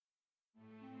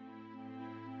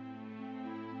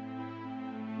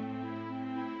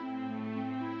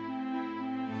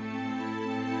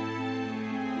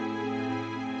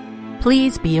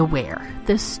Please be aware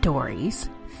the stories,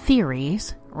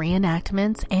 theories,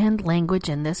 reenactments, and language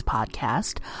in this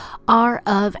podcast are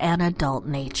of an adult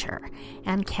nature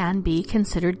and can be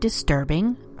considered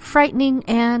disturbing, frightening,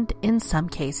 and, in some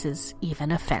cases,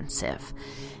 even offensive.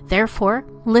 Therefore,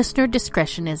 listener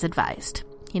discretion is advised.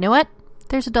 You know what?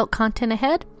 There's adult content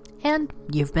ahead, and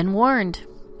you've been warned.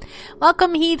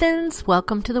 Welcome, heathens.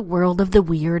 Welcome to the world of the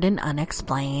weird and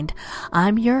unexplained.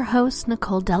 I'm your host,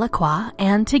 Nicole Delacroix,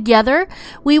 and together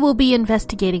we will be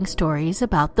investigating stories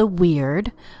about the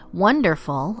weird,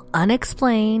 wonderful,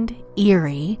 unexplained,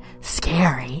 eerie,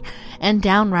 scary, and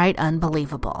downright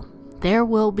unbelievable. There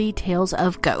will be tales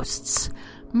of ghosts,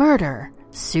 murder,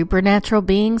 supernatural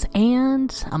beings, and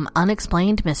some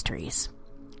unexplained mysteries.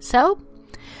 So,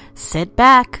 sit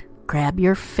back, grab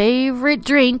your favorite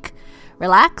drink,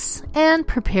 relax, and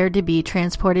prepare to be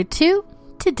transported to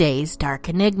today's Dark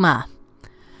Enigma.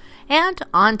 And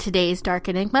on today's Dark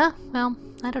Enigma, well,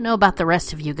 I don't know about the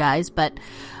rest of you guys, but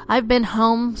I've been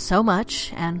home so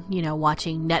much and,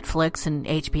 watching Netflix and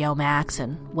HBO Max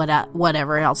and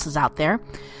whatever else is out there.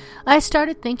 I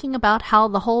started thinking about how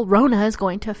the whole Rona is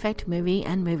going to affect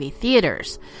movie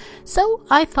theaters. So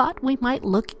I thought we might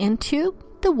look into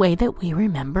the way that we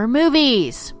remember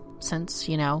movies, since,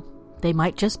 they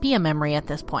might just be a memory at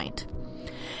this point.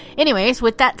 Anyways,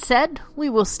 with that said,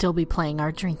 we will still be playing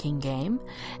our drinking game.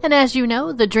 And as you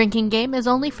know, the drinking game is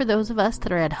only for those of us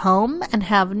that are at home and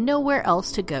have nowhere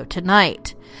else to go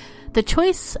tonight. The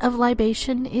choice of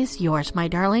libation is yours, my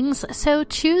darlings, so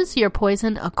choose your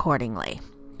poison accordingly.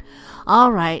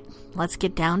 All right, let's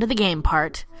get down to the game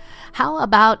part. How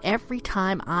about every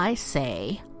time I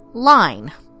say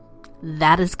line,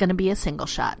 that is going to be a single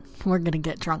shot. We're going to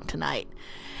get drunk tonight.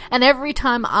 And every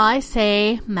time I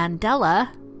say Mandela,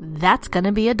 that's going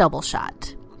to be a double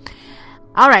shot.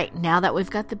 All right, now that we've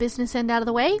got the business end out of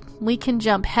the way, we can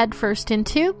jump headfirst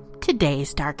into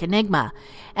today's Dark Enigma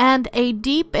and a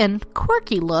deep and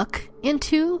quirky look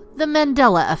into the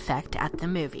Mandela effect at the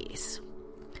movies.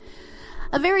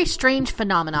 A very strange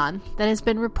phenomenon that has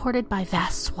been reported by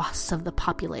vast swaths of the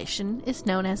population is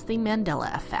known as the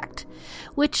Mandela effect,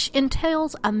 which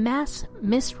entails a mass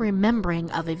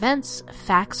misremembering of events,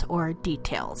 facts, or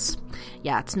details.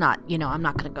 Yeah, it's not, I'm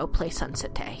not going to go play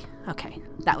Sunset Day. Okay,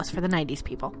 that was for the 90s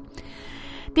people.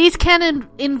 These can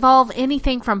involve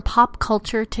anything from pop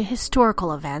culture to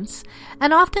historical events,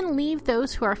 and often leave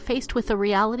those who are faced with a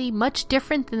reality much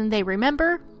different than they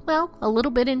remember, well, a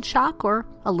little bit in shock or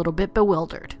a little bit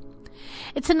bewildered.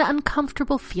 It's an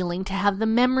uncomfortable feeling to have the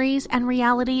memories and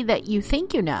reality that you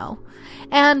think you know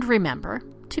and remember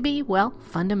to be, well,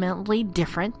 fundamentally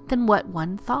different than what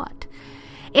one thought.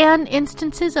 And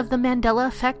instances of the Mandela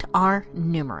effect are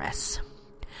numerous.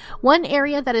 One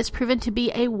area that has proven to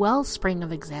be a wellspring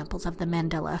of examples of the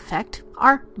Mandela effect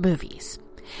are movies.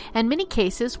 In many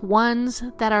cases, ones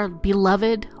that are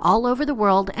beloved all over the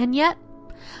world and yet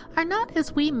are not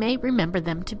as we may remember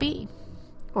them to be.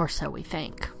 Or so we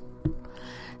think.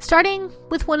 Starting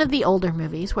with one of the older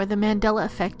movies where the Mandela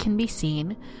effect can be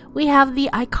seen, we have the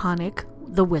iconic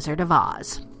The Wizard of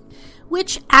Oz,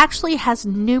 which actually has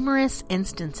numerous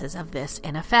instances of this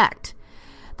in effect.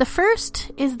 The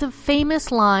first is the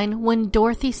famous line when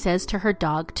Dorothy says to her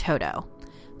dog Toto,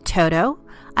 "Toto,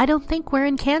 I don't think we're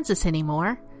in Kansas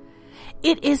anymore."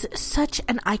 It is such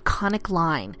an iconic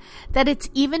line that it's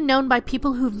even known by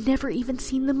people who've never even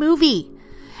seen the movie.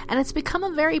 And it's become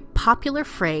a very popular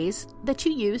phrase that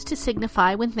you use to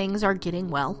signify when things are getting,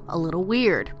 well, a little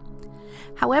weird.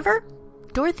 However,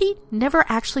 Dorothy never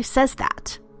actually says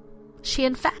that. She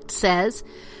in fact says,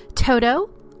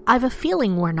 "Toto, I've a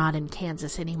feeling we're not in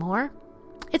Kansas anymore."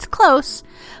 It's close,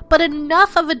 but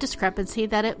enough of a discrepancy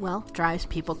that it, well, drives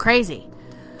people crazy.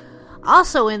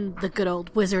 Also in the good old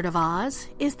Wizard of Oz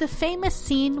is the famous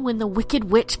scene when the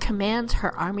Wicked Witch commands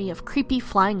her army of creepy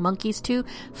flying monkeys to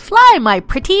 "Fly, my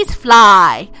pretties,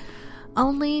 fly!"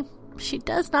 Only she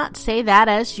does not say that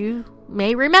as you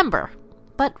may remember,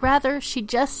 but rather she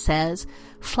just says,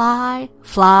 "Fly,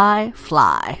 fly,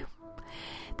 fly."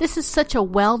 This is such a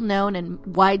well-known and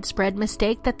widespread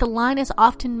mistake that the line is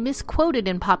often misquoted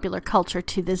in popular culture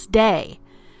to this day.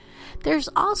 There's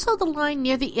also the line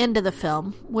near the end of the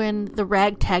film when the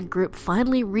ragtag group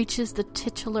finally reaches the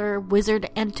titular wizard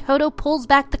and Toto pulls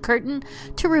back the curtain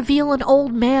to reveal an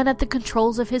old man at the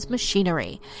controls of his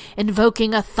machinery,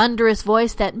 invoking a thunderous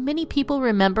voice that many people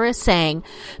remember as saying,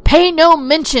 "Pay no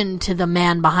mention to the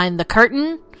man behind the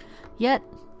curtain." Yet,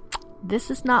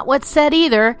 this is not what's said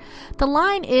either. The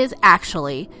line is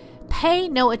actually, "Pay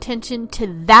no attention to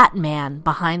that man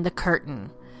behind the curtain."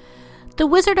 The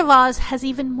Wizard of Oz has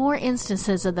even more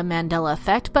instances of the Mandela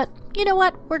effect, but you know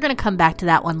what? We're going to come back to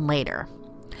that one later.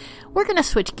 We're going to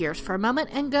switch gears for a moment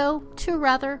and go to a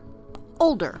rather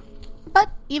older, but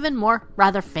even more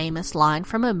rather famous line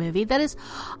from a movie that is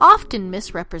often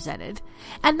misrepresented,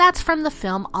 and that's from the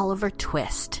film Oliver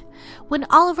Twist, when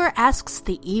Oliver asks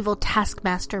the evil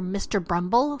taskmaster Mr.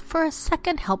 Brumble for a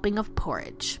second helping of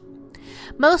porridge.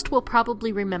 Most will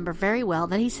probably remember very well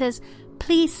that he says,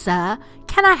 "Please, sir,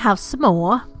 can I have some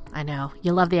more?" I know,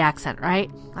 you love the accent, right?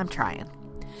 I'm trying.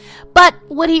 But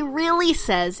what he really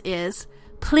says is,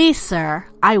 "Please, sir,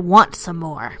 I want some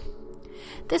more."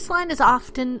 This line is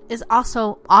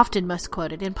also often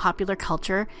misquoted in popular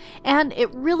culture, and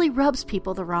it really rubs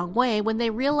people the wrong way when they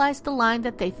realize the line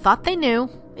that they thought they knew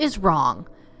is wrong.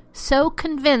 So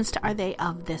convinced are they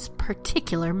of this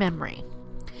particular memory.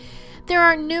 There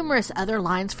are numerous other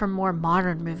lines from more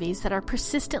modern movies that are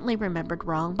persistently remembered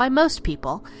wrong by most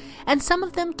people, and some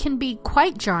of them can be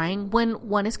quite jarring when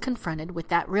one is confronted with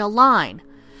that real line.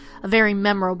 A very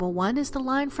memorable one is the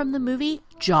line from the movie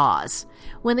Jaws,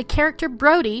 when the character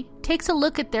Brody takes a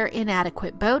look at their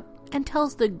inadequate boat and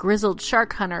tells the grizzled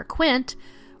shark hunter Quint,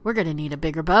 "We're going to need a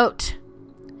bigger boat."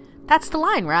 That's the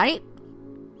line, right?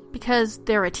 Because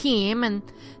they're a team and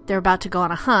they're about to go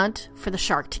on a hunt for the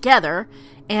shark together,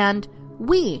 and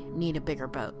we need a bigger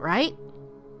boat, right?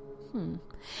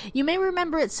 You may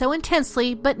remember it so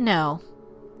intensely, but no.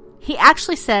 He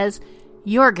actually says,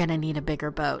 "You're going to need a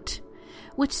bigger boat,"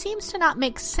 which seems to not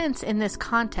make sense in this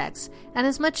context and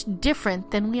is much different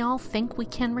than we all think we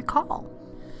can recall.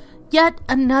 Yet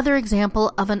another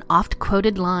example of an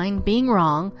oft-quoted line being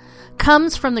wrong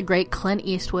comes from the great Clint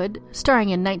Eastwood, starring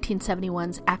in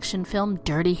 1971's action film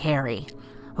Dirty Harry.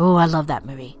 Oh, I love that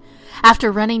movie.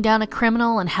 After running down a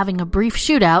criminal and having a brief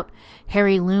shootout,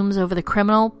 Harry looms over the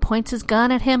criminal, points his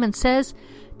gun at him, and says,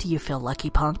 "Do you feel lucky,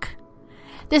 punk?"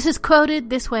 This is quoted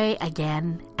this way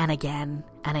again and again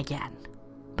and again.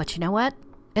 But you know what?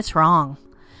 It's wrong.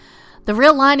 The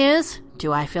real line is,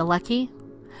 "Do I feel lucky?"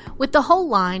 With the whole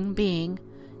line being,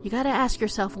 you gotta ask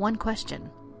yourself one question.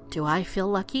 Do I feel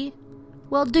lucky?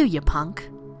 Well, do you, punk?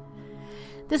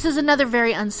 This is another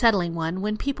very unsettling one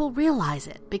when people realize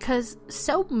it, because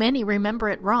so many remember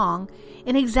it wrong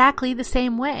in exactly the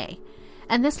same way.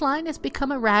 And this line has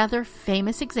become a rather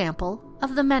famous example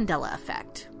of the Mandela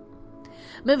effect.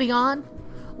 Moving on,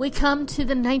 we come to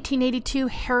the 1982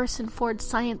 Harrison Ford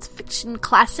science fiction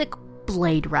classic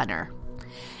Blade Runner.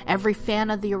 Every fan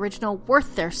of the original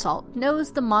worth their salt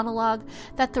knows the monologue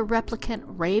that the replicant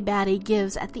Ray Batty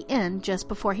gives at the end just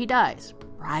before he dies,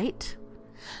 right?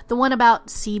 The one about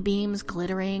sea beams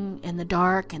glittering in the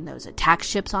dark and those attack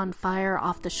ships on fire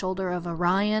off the shoulder of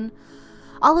Orion.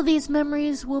 All of these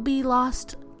memories will be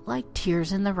lost like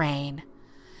tears in the rain.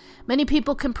 Many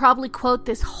people can probably quote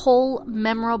this whole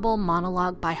memorable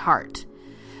monologue by heart,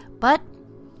 but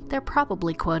they're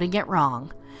probably quoting it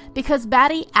wrong, because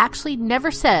Batty actually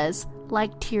never says,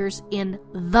 like tears in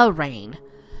the rain,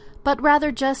 but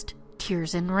rather just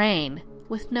tears in rain,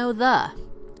 with no the.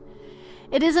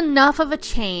 It is enough of a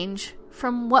change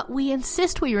from what we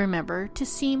insist we remember to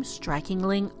seem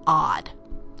strikingly odd.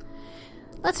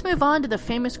 Let's move on to the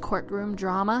famous courtroom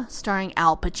drama starring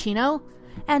Al Pacino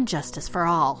and Justice for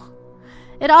All.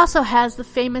 It also has the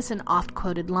famous and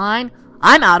oft-quoted line,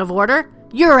 "I'm out of order,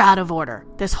 you're out of order,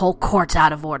 this whole court's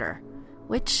out of order,"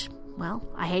 which, well,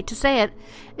 I hate to say it,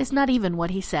 is not even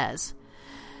what he says.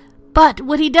 But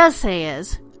what he does say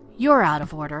is, "You're out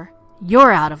of order,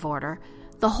 you're out of order,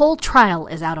 the whole trial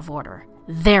is out of order,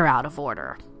 they're out of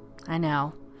order." I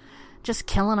know, just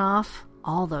killing off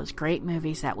all those great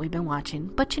movies that we've been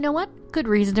watching, but you know what? Good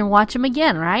reason to watch them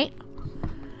again, right?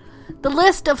 The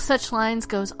list of such lines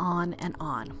goes on and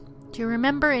on. Do you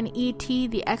remember in E.T.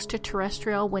 the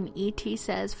Extraterrestrial when E.T.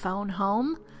 says phone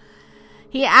home?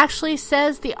 He actually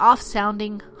says the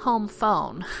off-sounding home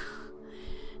phone.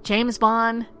 James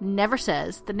Bond never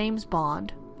says the name's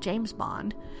Bond, James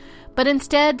Bond, but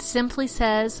instead simply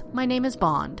says, "My name is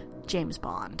Bond, James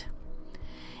Bond."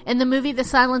 In the movie The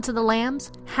Silence of the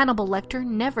Lambs, Hannibal Lecter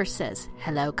never says,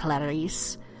 "Hello,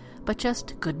 Clarice," but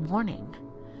just "Good morning."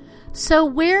 So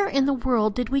where in the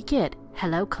world did we get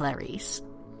 "Hello, Clarice"?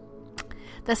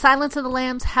 The Silence of the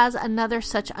Lambs has another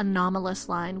such anomalous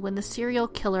line when the serial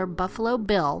killer Buffalo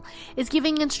Bill is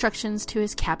giving instructions to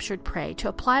his captured prey to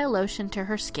apply a lotion to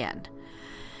her skin.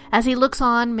 As he looks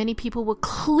on, many people will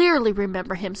clearly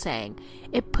remember him saying,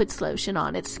 "It puts lotion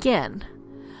on its skin."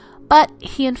 But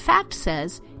he in fact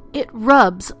says, "It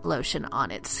rubs lotion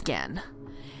on its skin."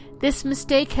 This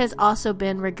mistake has also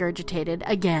been regurgitated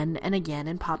again and again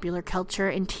in popular culture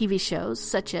in TV shows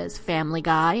such as Family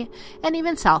Guy and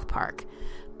even South Park.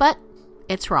 But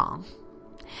it's wrong.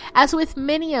 As with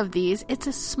many of these, it's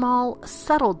a small,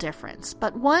 subtle difference,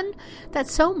 but one that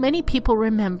so many people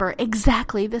remember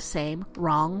exactly the same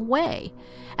wrong way,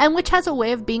 and which has a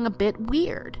way of being a bit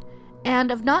weird,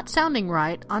 and of not sounding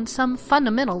right on some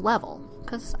fundamental level,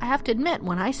 because I have to admit,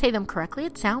 when I say them correctly,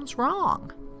 it sounds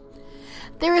wrong.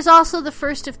 There is also the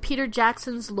first of Peter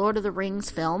Jackson's Lord of the Rings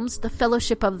films, The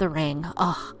Fellowship of the Ring.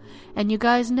 And you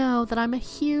guys know that I'm a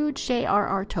huge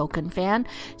J.R.R. Tolkien fan,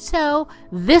 so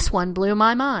this one blew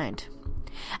my mind.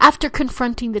 After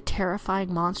confronting the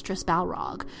terrifying monstrous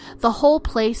Balrog, the whole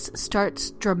place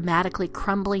starts dramatically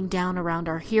crumbling down around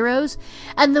our heroes,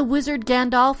 and the wizard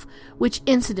Gandalf, which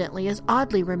incidentally is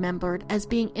oddly remembered as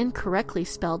being incorrectly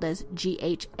spelled as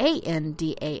Ghandalf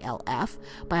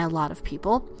by a lot of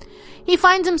people, he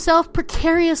finds himself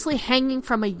precariously hanging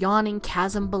from a yawning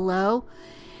chasm below.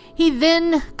 He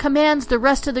then commands the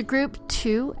rest of the group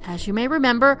to, as you may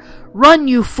remember, run,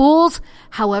 you fools.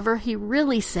 However, he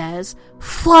really says,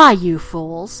 fly, you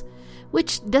fools,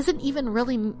 which doesn't even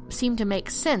really seem to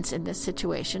make sense in this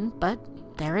situation, but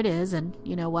there it is, and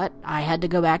you know what? I had to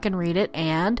go back and read it,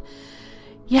 and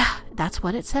yeah, that's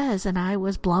what it says, and I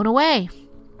was blown away.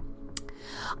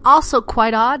 Also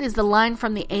quite odd is the line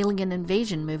from the alien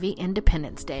invasion movie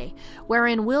Independence Day,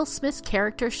 wherein Will Smith's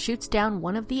character shoots down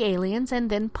one of the aliens and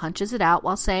then punches it out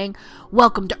while saying,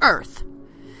 "Welcome to Earth."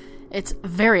 It's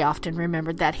very often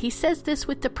remembered that he says this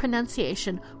with the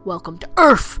pronunciation, "Welcome to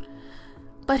Earth,"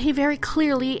 but he very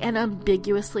clearly and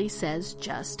ambiguously says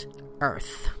just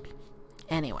Earth.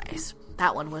 Anyways,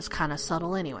 that one was kind of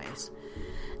subtle anyways.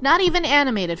 Not even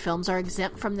animated films are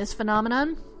exempt from this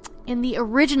phenomenon. In the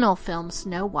original film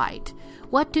Snow White,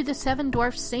 what do the seven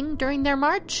dwarfs sing during their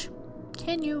march?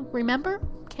 Can you remember?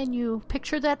 Can you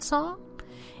picture that song?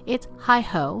 It's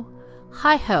hi-ho,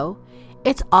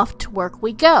 it's off to work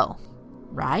we go.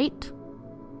 Right?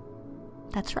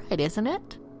 That's right, isn't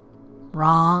it?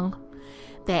 Wrong.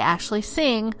 They actually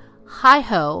sing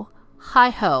hi-ho,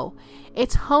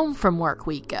 it's home from work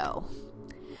we go.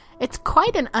 It's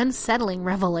quite an unsettling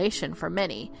revelation for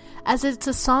many, as it's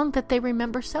a song that they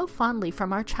remember so fondly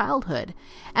from our childhood,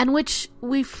 and which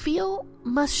we feel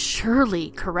must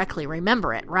surely correctly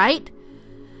remember it, right?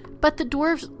 But the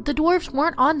dwarves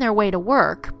weren't on their way to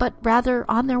work, but rather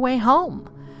on their way home.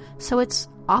 So it's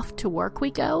off to work we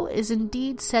go is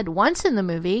indeed said once in the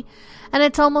movie, and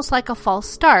it's almost like a false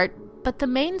start, but the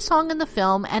main song in the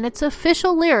film and its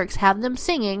official lyrics have them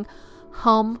singing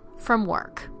home from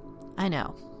work. I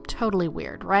know. Totally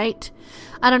weird, right?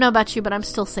 I don't know about you, but I'm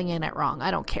still singing it wrong.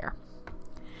 I don't care.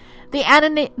 The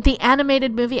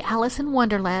animated movie Alice in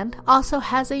Wonderland also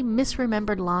has a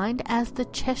misremembered line, as the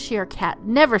Cheshire Cat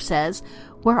never says,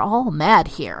 "We're all mad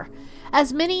here,"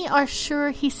 as many are sure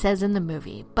he says in the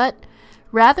movie, but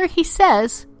rather he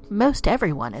says, "Most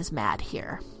everyone is mad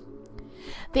here."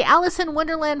 The Alice in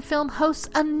Wonderland film hosts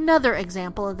another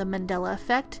example of the Mandela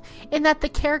effect, in that the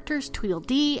characters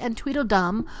Tweedledee and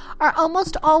Tweedledum are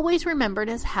almost always remembered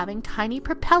as having tiny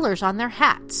propellers on their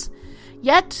hats.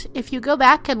 Yet, if you go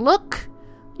back and look,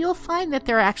 you'll find that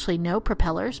there are actually no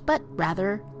propellers, but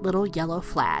rather little yellow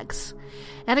flags.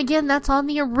 And again, that's on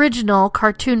the original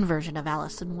cartoon version of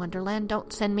Alice in Wonderland.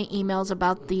 Don't send me emails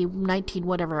about the 19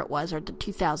 whatever it was, or the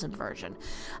 2000 version.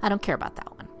 I don't care about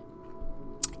that one.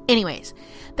 Anyways,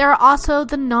 there are also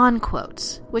the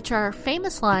non-quotes, which are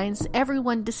famous lines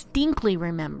everyone distinctly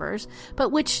remembers, but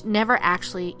which never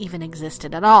actually even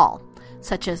existed at all,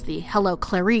 such as the "Hello,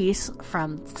 Clarice"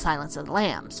 from Silence of the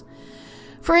Lambs.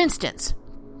 For instance,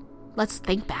 let's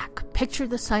think back. Picture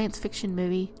the science fiction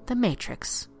movie The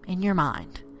Matrix in your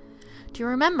mind. Do you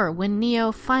remember when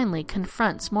Neo finally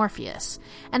confronts Morpheus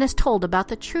and is told about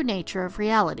the true nature of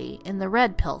reality in the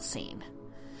red pill scene?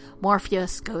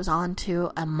 Morpheus goes on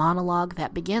to a monologue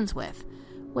that begins with,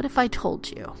 "What if I told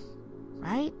you?"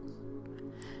 Right?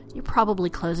 You're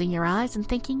probably closing your eyes and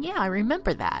thinking, yeah, I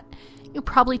remember that. You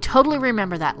probably totally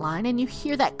remember that line, and you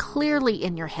hear that clearly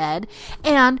in your head,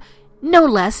 and no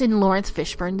less in Lawrence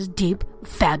Fishburne's deep,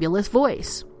 fabulous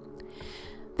voice.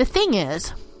 The thing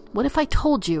is, "What if I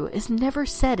told you" is never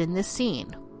said in this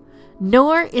scene,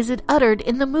 nor is it uttered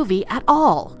in the movie at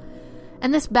all.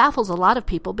 And this baffles a lot of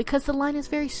people because the line is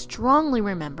very strongly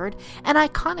remembered and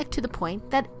iconic to the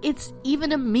point that it's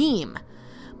even a meme.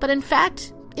 But in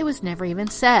fact, it was never even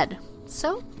said.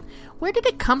 So, where did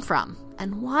it come from?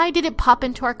 And why did it pop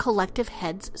into our collective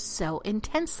heads so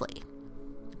intensely?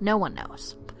 No one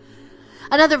knows.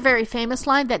 Another very famous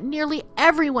line that nearly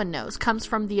everyone knows comes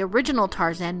from the original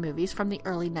Tarzan movies from the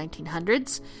early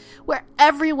 1900s, where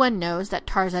everyone knows that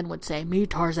Tarzan would say, "Me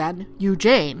Tarzan, you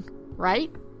Jane,"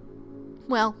 right?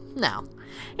 Well, no.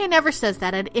 He never says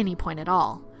that at any point at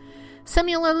all.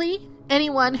 Similarly,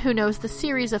 anyone who knows the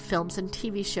series of films and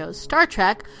TV shows Star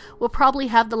Trek will probably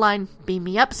have the line, "Beam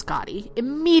me up, Scotty,"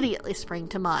 immediately spring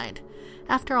to mind.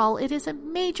 After all, it is a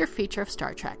major feature of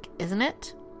Star Trek, isn't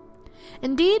it?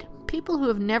 Indeed, people who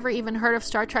have never even heard of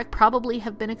Star Trek probably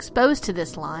have been exposed to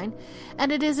this line,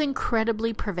 and it is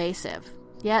incredibly pervasive.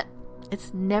 Yet,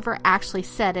 it's never actually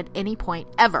said at any point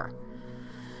ever.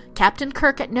 Captain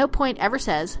Kirk at no point ever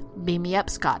says, "Beam me up,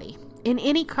 Scotty," in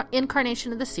any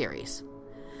incarnation of the series.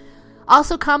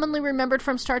 Also commonly remembered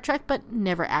from Star Trek, but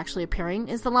never actually appearing,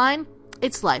 is the line,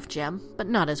 "It's life, Jim, but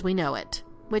not as we know it,"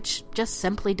 which just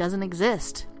simply doesn't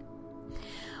exist.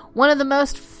 One of the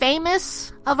most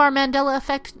famous of our Mandela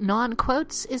Effect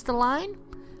non-quotes is the line,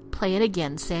 "Play it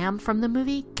again, Sam," from the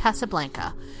movie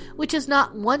Casablanca, which is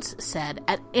not once said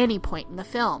at any point in the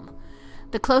film.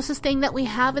 The closest thing that we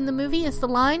have in the movie is the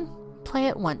line, "Play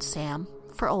it once, Sam,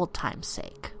 for old time's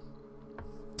sake."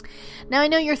 Now I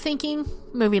know you're thinking,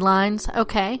 movie lines,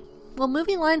 okay. Well,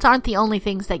 movie lines aren't the only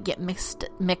things that get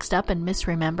mixed up and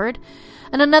misremembered.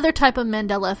 And another type of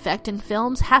Mandela effect in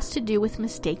films has to do with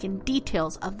mistaken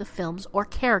details of the films or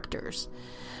characters.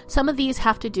 Some of these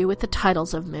have to do with the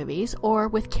titles of movies or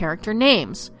with character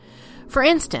names. For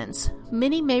instance,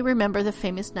 many may remember the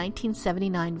famous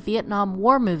 1979 Vietnam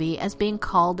War movie as being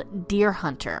called Deer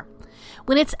Hunter,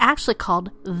 when it's actually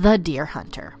called The Deer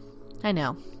Hunter. I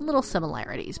know, little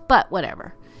similarities, but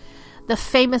whatever. The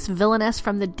famous villainess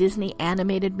from the Disney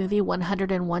animated movie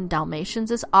 101 Dalmatians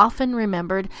is often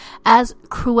remembered as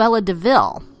Cruella de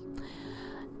Vil,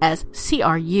 as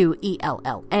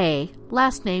Cruella,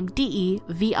 last name Deville.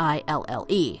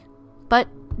 But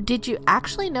did you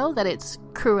actually know that it's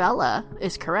Cruella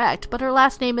is correct, but her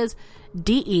last name is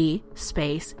DE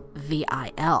space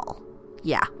VIL?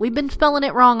 Yeah, we've been spelling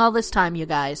it wrong all this time, you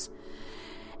guys.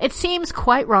 It seems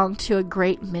quite wrong to a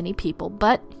great many people,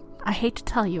 but I hate to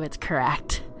tell you it's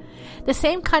correct. The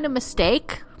same kind of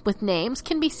mistake with names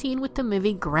can be seen with the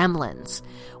movie Gremlins,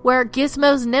 where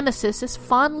Gizmo's nemesis is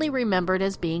fondly remembered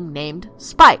as being named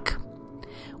Spike,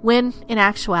 when in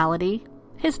actuality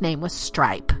his name was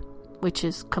Stripe, which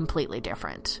is completely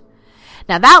different.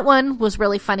 Now that one was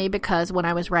really funny because when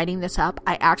I was writing this up,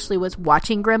 I actually was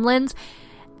watching Gremlins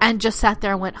and just sat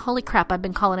there and went, holy crap, I've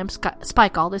been calling him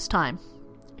Spike all this time.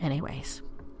 Anyways.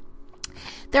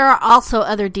 There are also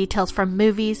other details from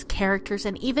movies, characters,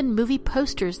 and even movie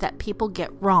posters that people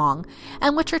get wrong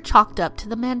and which are chalked up to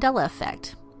the Mandela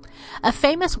effect. A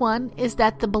famous one is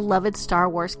that the beloved Star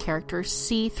Wars character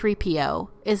C-3PO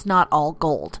is not all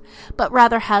gold, but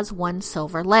rather has one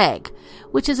silver leg,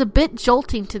 which is a bit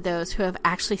jolting to those who have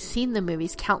actually seen the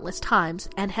movies countless times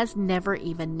and has never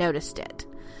even noticed it.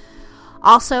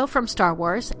 Also, from Star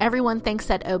Wars, everyone thinks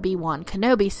that Obi-Wan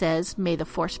Kenobi says, "May the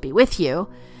Force be with you,"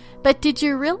 but did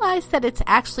you realize that it's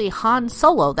actually Han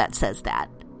Solo that says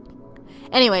that?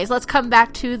 Anyways, let's come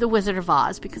back to The Wizard of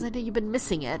Oz, because I know you've been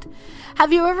missing it.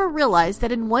 Have you ever realized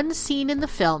that in one scene in the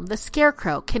film, the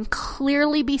Scarecrow can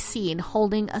clearly be seen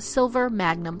holding a silver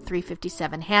Magnum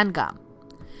 357 handgun?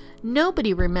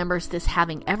 Nobody remembers this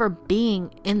having ever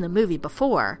been in the movie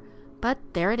before, but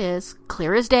there it is,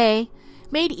 clear as day,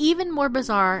 made even more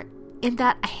bizarre in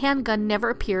that a handgun never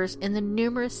appears in the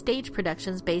numerous stage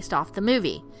productions based off the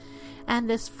movie. And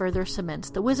this further cements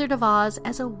The Wizard of Oz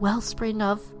as a wellspring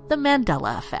of the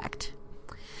Mandela effect.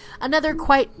 Another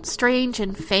quite strange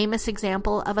and famous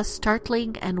example of a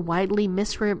startling and widely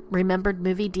misremembered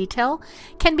movie detail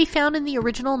can be found in the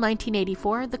original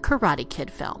 1984 The Karate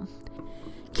Kid film.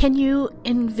 Can you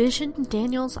envision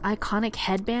Daniel's iconic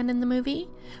headband in the movie,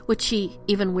 which he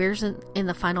even wears in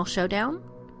the final showdown?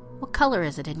 What color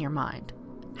is it in your mind?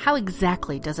 How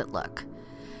exactly does it look?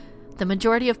 The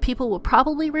majority of people will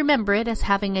probably remember it as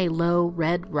having a low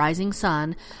red rising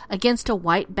sun against a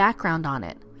white background on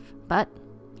it. But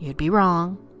you'd be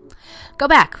wrong. Go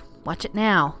back, watch it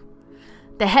now.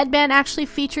 The headband actually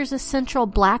features a central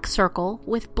black circle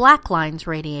with black lines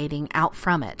radiating out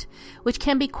from it, which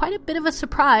can be quite a bit of a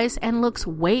surprise and looks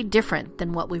way different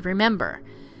than what we remember.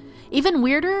 Even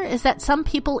weirder is that some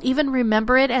people even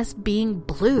remember it as being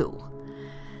blue.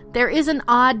 There is an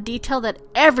odd detail that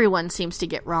everyone seems to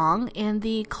get wrong in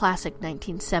the classic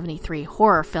 1973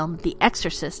 horror film The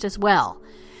Exorcist as well.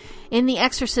 In the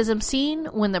exorcism scene,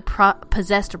 when the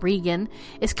possessed Regan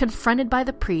is confronted by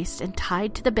the priest and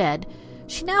tied to the bed,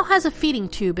 she now has a feeding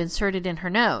tube inserted in her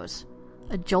nose.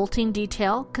 A jolting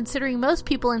detail, considering most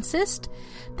people insist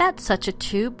that such a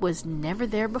tube was never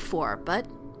there before, but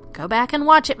go back and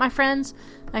watch it, my friends.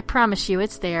 I promise you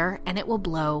it's there, and it will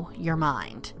blow your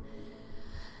mind.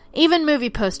 Even movie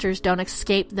posters don't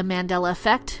escape the Mandela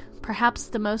effect. Perhaps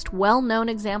the most well-known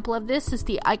example of this is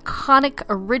the iconic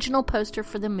original poster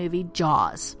for the movie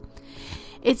Jaws.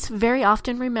 It's very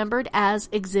often remembered as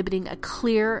exhibiting a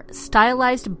clear,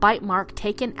 stylized bite mark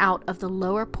taken out of the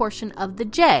lower portion of the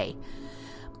J.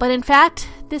 But in fact,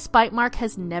 this bite mark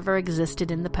has never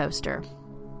existed in the poster.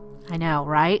 I know,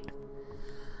 right?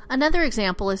 Another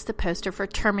example is the poster for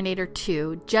Terminator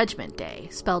 2 Judgment Day,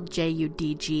 spelled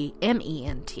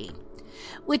Judgment,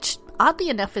 which oddly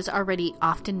enough is already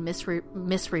often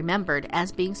misremembered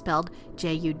as being spelled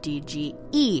Judgement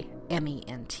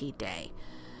Day.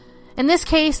 In this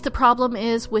case, the problem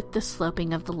is with the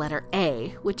sloping of the letter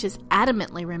A, which is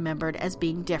adamantly remembered as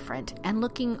being different and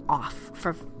looking off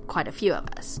for quite a few of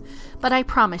us. But I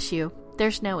promise you,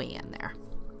 there's no E in there.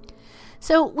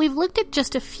 So we've looked at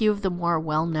just a few of the more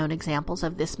well-known examples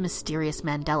of this mysterious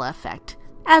Mandela effect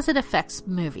as it affects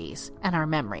movies and our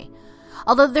memory,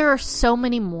 although there are so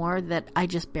many more that I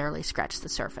just barely scratched the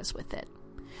surface with it.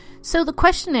 So the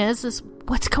question is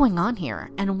what's going on here,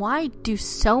 and why do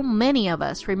so many of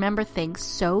us remember things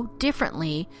so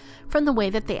differently from the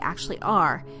way that they actually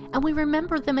are, and we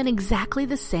remember them in exactly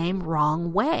the same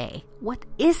wrong way? What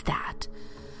is that?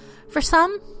 For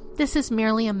some, this is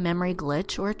merely a memory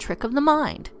glitch or a trick of the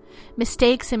mind.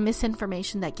 Mistakes and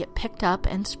misinformation that get picked up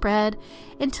and spread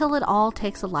until it all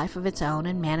takes a life of its own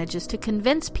and manages to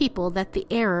convince people that the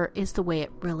error is the way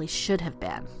it really should have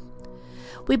been.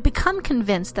 We become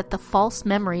convinced that the false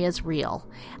memory is real,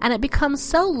 and it becomes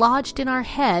so lodged in our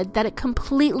head that it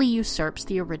completely usurps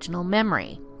the original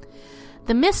memory.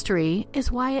 The mystery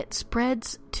is why it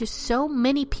spreads to so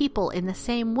many people in the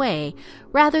same way,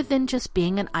 rather than just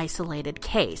being an isolated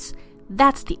case.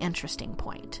 That's the interesting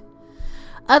point.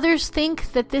 Others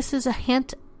think that this is a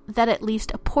hint that at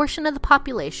least a portion of the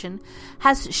population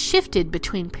has shifted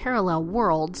between parallel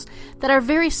worlds that are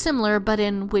very similar, but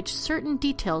in which certain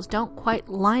details don't quite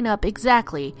line up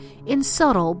exactly in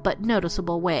subtle but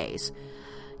noticeable ways.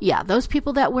 Yeah, those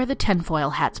people that wear the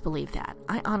tinfoil hats believe that.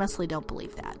 I honestly don't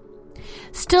believe that.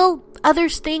 Still,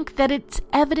 others think that it's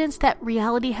evidence that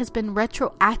reality has been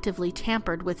retroactively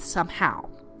tampered with somehow,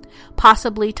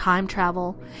 possibly time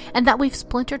travel, and that we've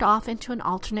splintered off into an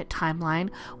alternate timeline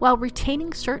while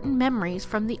retaining certain memories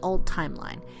from the old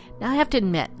timeline. Now, I have to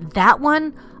admit, that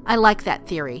one, I like that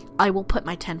theory. I will put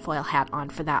my tinfoil hat on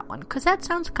for that one, because that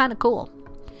sounds kind of cool.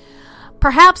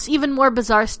 Perhaps even more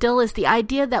bizarre still is the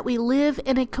idea that we live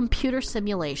in a computer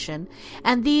simulation,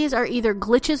 and these are either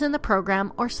glitches in the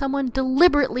program or someone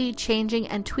deliberately changing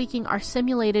and tweaking our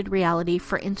simulated reality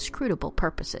for inscrutable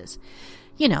purposes.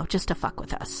 You know, just to fuck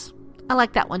with us. I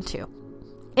like that one too.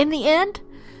 In the end,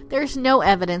 there's no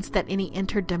evidence that any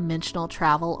interdimensional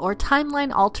travel or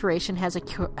timeline alteration has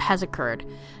occurred,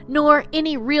 nor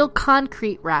any real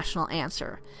concrete rational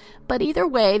answer. But either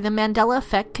way, the Mandela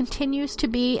effect continues to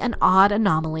be an odd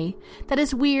anomaly that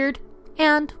is weird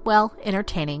and, well,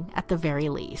 entertaining at the very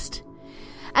least.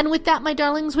 And with that, my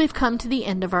darlings, we've come to the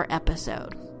end of our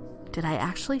episode. Did I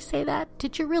actually say that?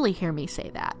 Did you really hear me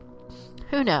say that?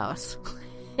 Who knows?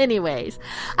 Anyways,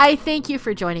 I thank you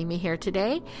for joining me here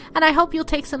today, and I hope you'll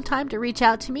take some time to reach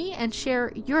out to me and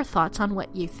share your thoughts on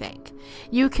what you think.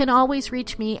 You can always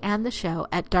reach me and the show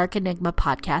at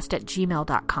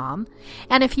darkenigmapodcast@gmail.com,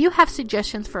 and if you have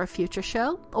suggestions for a future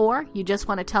show, or you just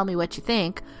want to tell me what you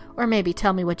think, or maybe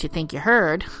tell me what you think you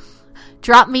heard,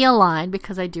 drop me a line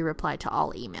because I do reply to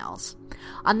all emails.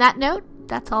 On that note,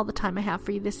 that's all the time I have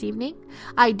for you this evening.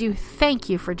 I do thank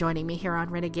you for joining me here on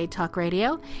Renegade Talk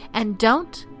Radio, and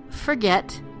don't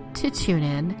forget to tune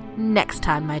in next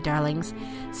time, my darlings.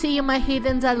 See you, my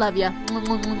heathens. I love you.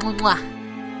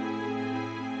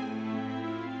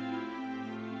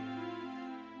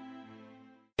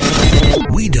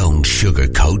 We don't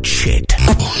sugarcoat shit.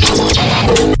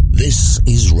 This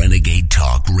is Renegade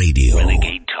Talk Radio.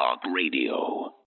 Renegade Talk Radio.